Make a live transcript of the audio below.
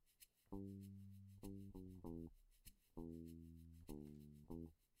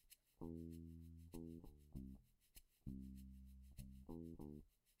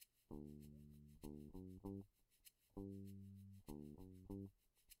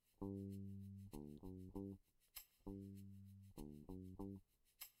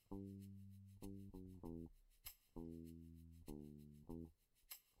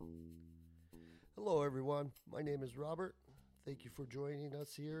everyone. My name is Robert. Thank you for joining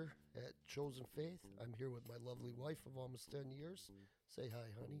us here at Chosen Faith. I'm here with my lovely wife of almost 10 years. Say hi,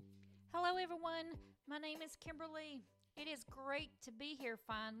 honey. Hello, everyone. My name is Kimberly. It is great to be here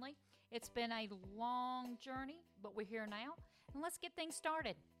finally. It's been a long journey, but we're here now. And let's get things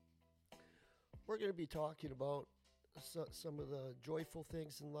started. We're going to be talking about some of the joyful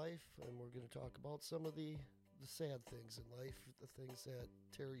things in life, and we're going to talk about some of the sad things in life, the things that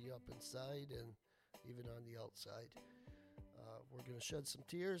tear you up inside and even on the outside. We're going to shed some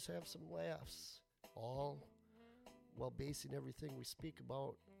tears, have some laughs, all while basing everything we speak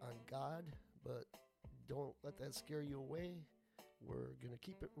about on God, but don't let that scare you away. We're going to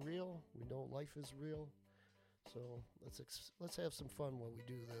keep it real. We know life is real, so let's have some fun while we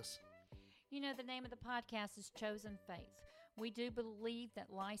do this. You know, the name of the podcast is Chosen Faith. We do believe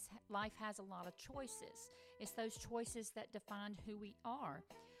that life has a lot of choices. It's those choices that define who we are.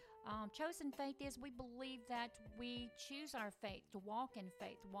 Chosen Faith is we believe that we choose our faith, to walk in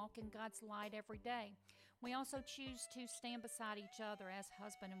God's light every day. We also choose to stand beside each other as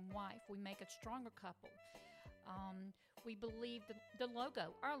husband and wife. We make a stronger couple. We believe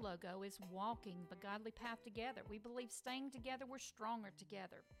our logo is walking the godly path together. We believe staying together, we're stronger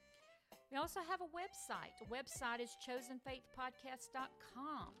together. We also have a website. The website is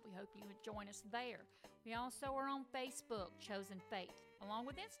chosenfaithpodcast.com. We hope you would join us there. We also are on Facebook, Chosen Faith, along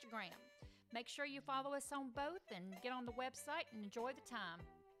with Instagram. Make sure you follow us on both and get on the website and enjoy the time.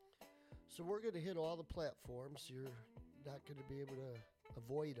 So we're going to hit all the platforms. You're not going to be able to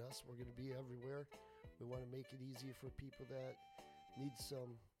avoid us. We're going to be everywhere. We want to make it easy for people that need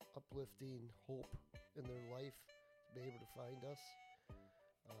some uplifting hope in their life to be able to find us.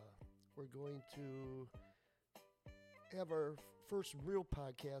 We're going to have our first real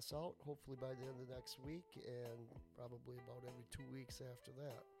podcast out, hopefully by the end of next week, and probably about every 2 weeks after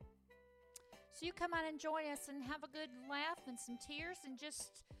that. So you come out and join us and have a good laugh and some tears and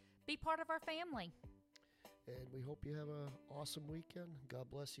just be part of our family. And we hope you have an awesome weekend. God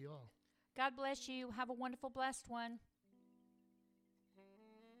bless you all. God bless you. Have a wonderful, blessed one.